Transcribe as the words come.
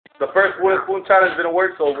The first wooden spoon challenge didn't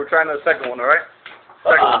work, so we're trying the second one, alright?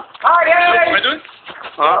 Second one. Alright, What am I doing?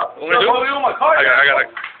 Huh? What am I doing? I got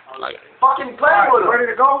it. Fucking play with him. Ready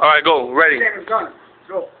to go? Alright, go. Ready. Go.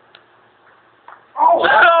 Oh,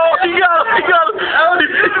 he got him. He got him. He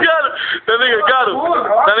got him. That nigga got him.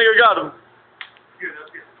 That nigga got him.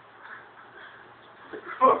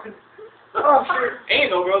 Oh, shit.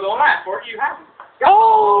 Ain't no, bro. Don't laugh. Porky, you have to.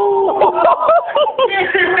 Oh! Go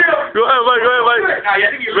ahead, Mike. Go ahead, Mike. Nah, yeah, I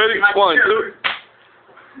think you're Ready? 1, 2. 1,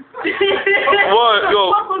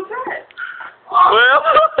 go. What was that? Well,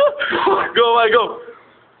 go, Mike, go.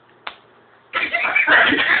 He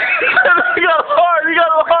got him hard. He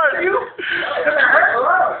got him hard.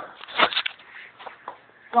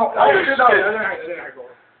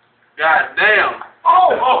 God damn.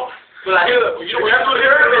 Oh! But I hear you know what that's what it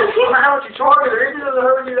is. How much you charge it? It doesn't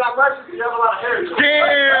hurt you that much because you have a lot of hair.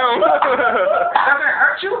 Damn! Doesn't it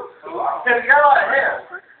hurt you? Because you got a lot of hair.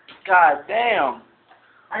 God damn.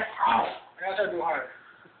 I gotta do harder.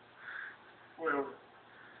 Wait over.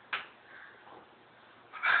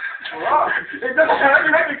 It doesn't hurt.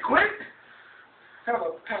 You make me quit. Kind of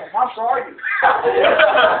a monster are you?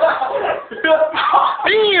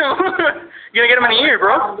 Damn! You gotta get him in the ear,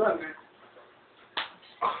 bro. I'm done, man.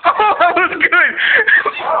 Oh, that was good.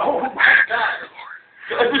 Oh my God.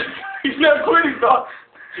 He's not quitting, dog.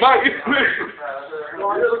 Mike,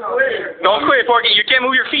 don't quit, Porky. You can't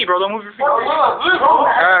move your feet, bro. Don't move your feet.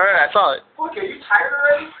 Alright, I saw it. Okay, you tired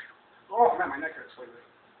already? Oh man, my neck hurts slightly.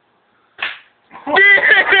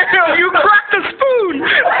 Damn! You cracked the spoon!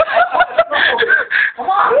 Come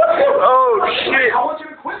on! Oh, shit. I want you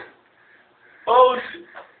to quit. Oh, shit.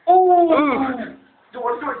 Ooh. Do you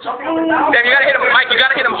want to do it jumping up and down? Damn, you gotta hit him, Mike. You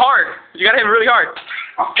gotta hit him hard. You gotta hit him really hard.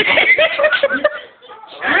 Hit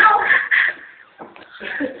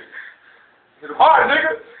him hard,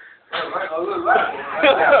 nigga.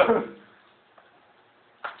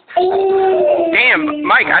 Damn,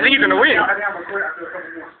 Mike. I think you're gonna win. I think I'm gonna quit after a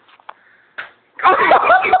couple more.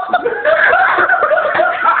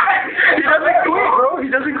 He doesn't quit, bro. He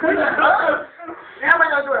doesn't quit. Yeah, I'm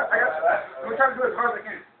gonna do it. I'm gonna try to do it as hard as I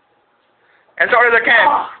can. As hard as I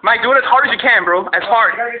can. Mike, do it as hard as you can, bro. As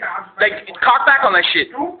hard. Like, cock back on that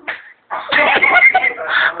shit. Oh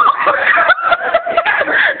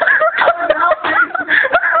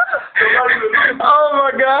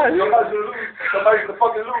my God. Somebody's gonna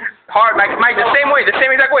fucking lose. Hard, Mike. Mike, the same way. The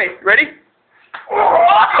same exact way. Ready?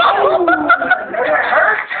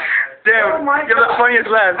 Damn, you're the funniest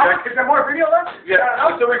laugh, Jack. Is there more video left?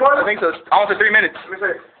 Yeah. Still recording? I think so. Almost 3 minutes. Let me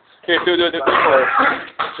see. Here, do it. There we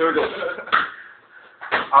go.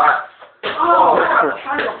 Alright. Oh, I'm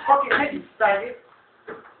trying to fucking hit you, faggot.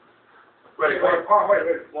 Ready, wait.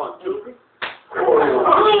 1, 2, 3.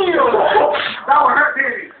 That one hurt,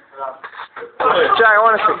 baby. Jack, I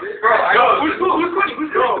want to see. Who's quitting?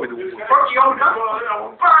 Porky almost done?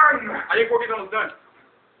 I think Porky's almost done.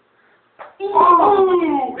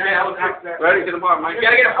 Ooh! Yeah, I was that. Ready? Get him hard, Mike. You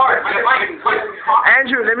gotta get him hard.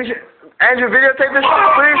 Andrew, let me see. Andrew, videotape this shit,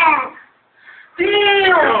 please.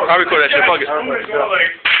 Damn! I'll record that shit. Fuck it.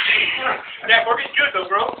 Yeah, Porky's good though,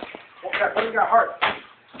 bro. That fucking got hard.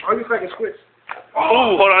 All you fucking quits.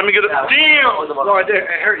 Ooh, hold on. Let me get it. Damn! No, I did.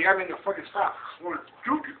 It hurt. You got me to fucking stop.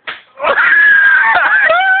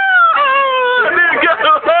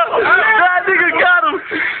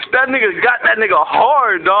 That nigga got that nigga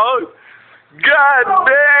hard, dog. God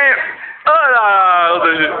damn. Oh,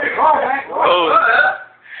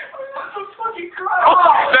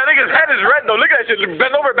 that nigga's head is red though. Look at that shit.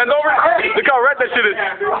 Bend over. Look how red that shit is.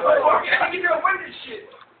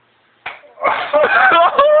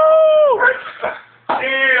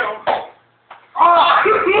 Damn. I'm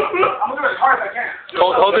gonna do it as hard as I can.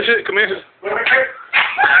 Hold this shit. Come here.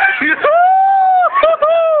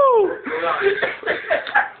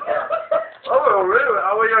 Oh, really?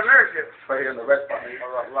 How are you American? Right here in the red spot.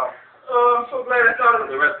 I'm so glad I thought of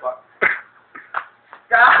the red spot.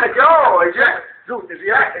 God, yo, Jack. Dude, is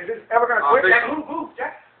this ever gonna quit? Jack, move,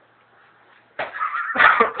 Jack.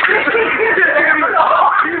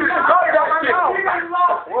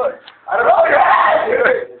 What? I don't know.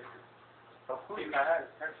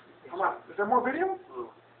 Come on. Is there more video?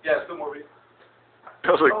 Yeah, still more video.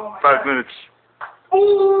 That was like 5 minutes.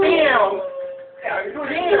 Ooh. Damn. Yeah, you're doing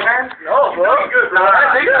it, man. No, bro. Good, bro.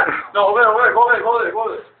 No, over there. Go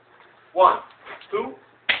there. 1, 2.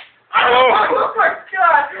 Oh my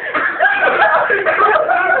God.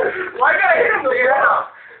 Why gotta hit him though?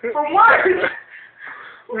 From what?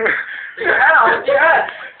 Yeah.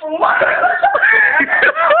 From what?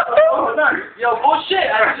 Yo, bullshit.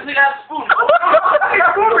 I just need to have a spoon. I got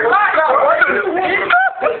a spoon. Relax.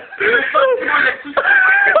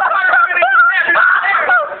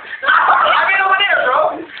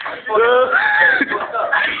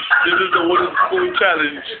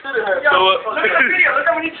 challenge. So, Look at the video. Look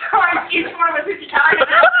how many times each one of us hit the tiger.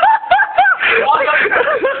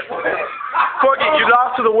 Porky, you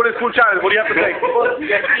lost to the wooden spoon challenge. What do you have to say?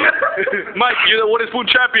 Mike, you're the wooden spoon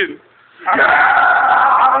champion.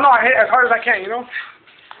 I don't know. I hit as hard as I can, you know?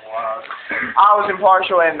 I was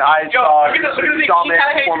impartial and I saw a dominant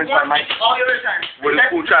performance by Mike. All the other times. Wooden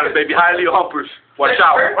spoon challenge, baby. Highly humpers. Watch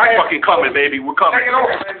out. We're fucking coming, baby. We're coming. Take it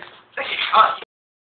over, man.